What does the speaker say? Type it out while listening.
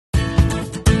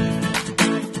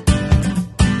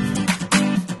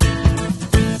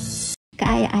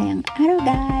Hello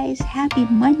guys, happy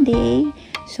Monday.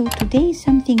 So today is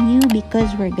something new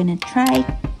because we're gonna try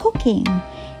cooking,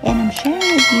 and I'm sharing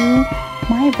with you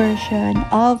my version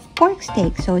of pork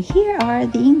steak. So here are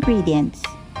the ingredients.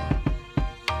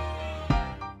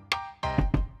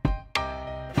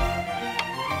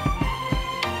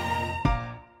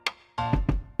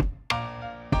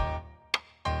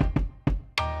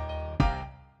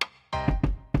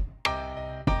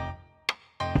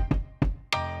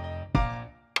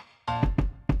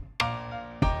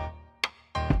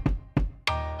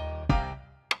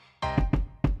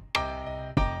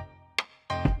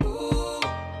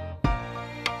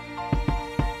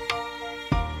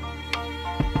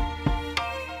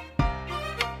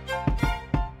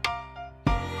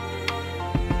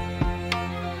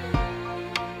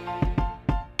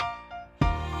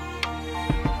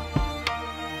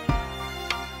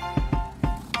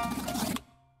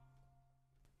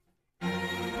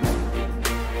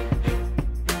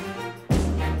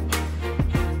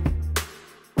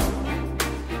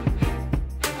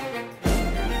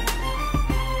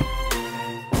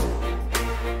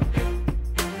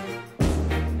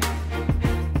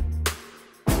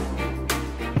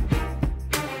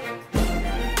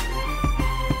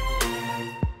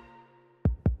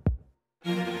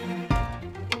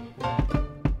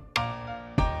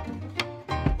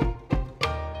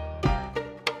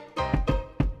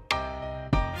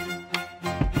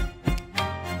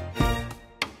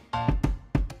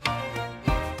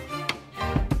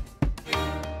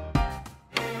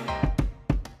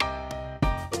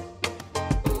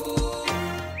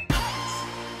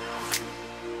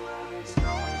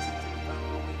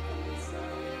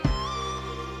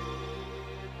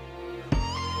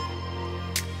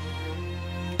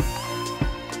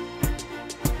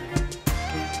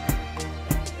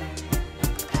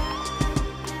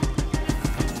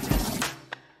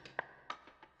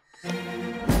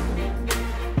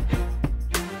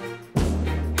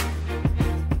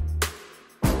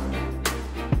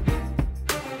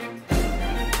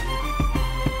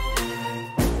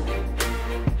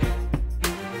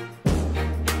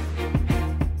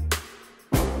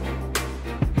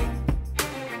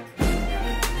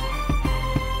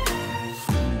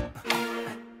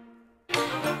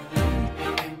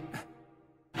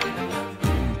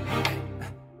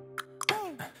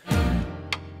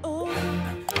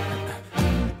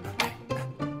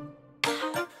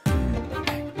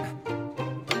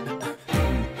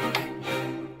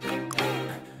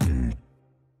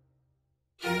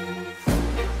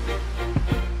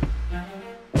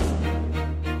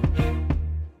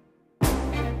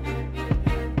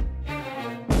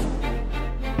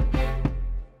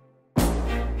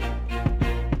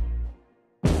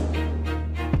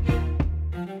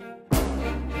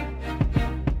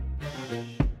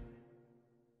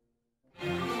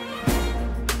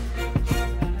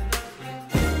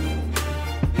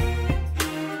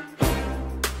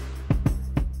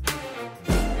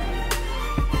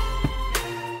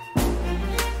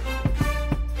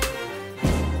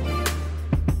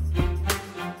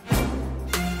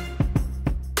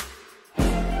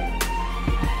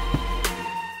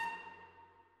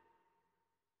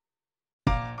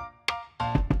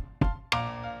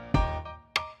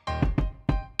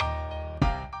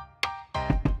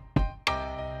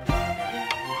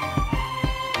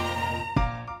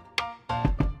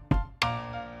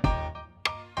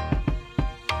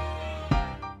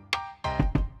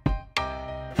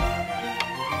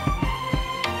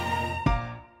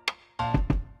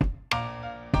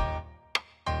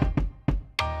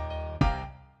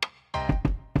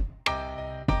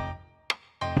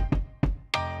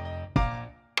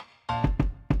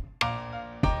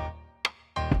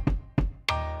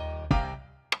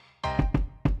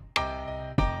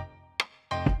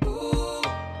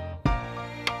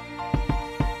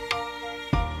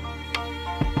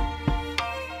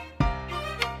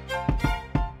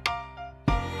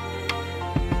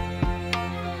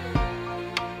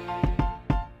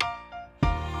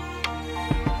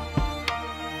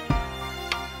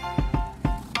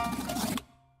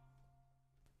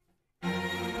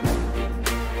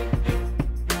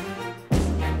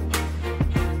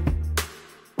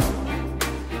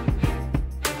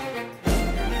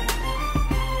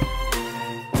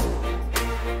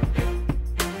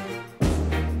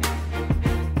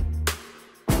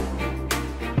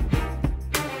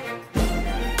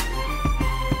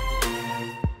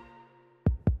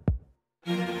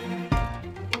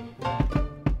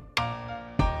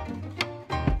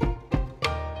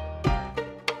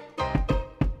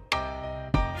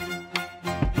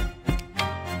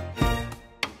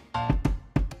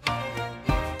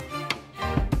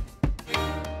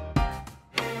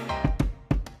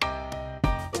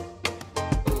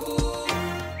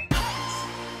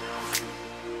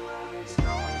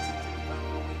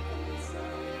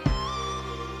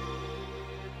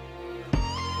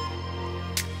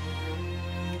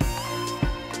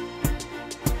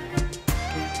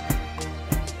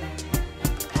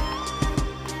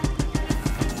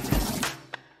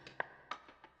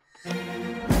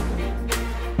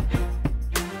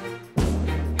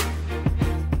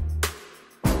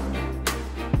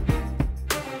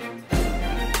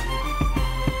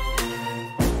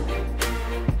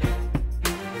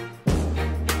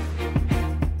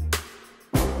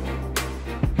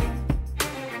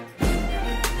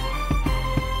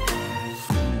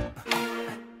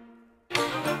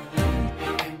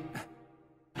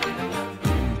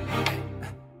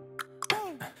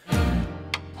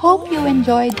 hope you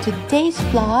enjoyed today's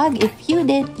vlog. If you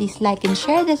did, please like and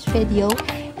share this video.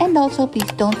 And also,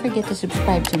 please don't forget to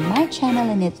subscribe to my channel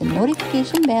and hit the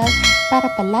notification bell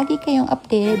para palagi kayong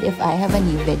updated if I have a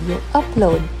new video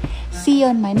upload. See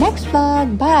you on my next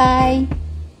vlog. Bye!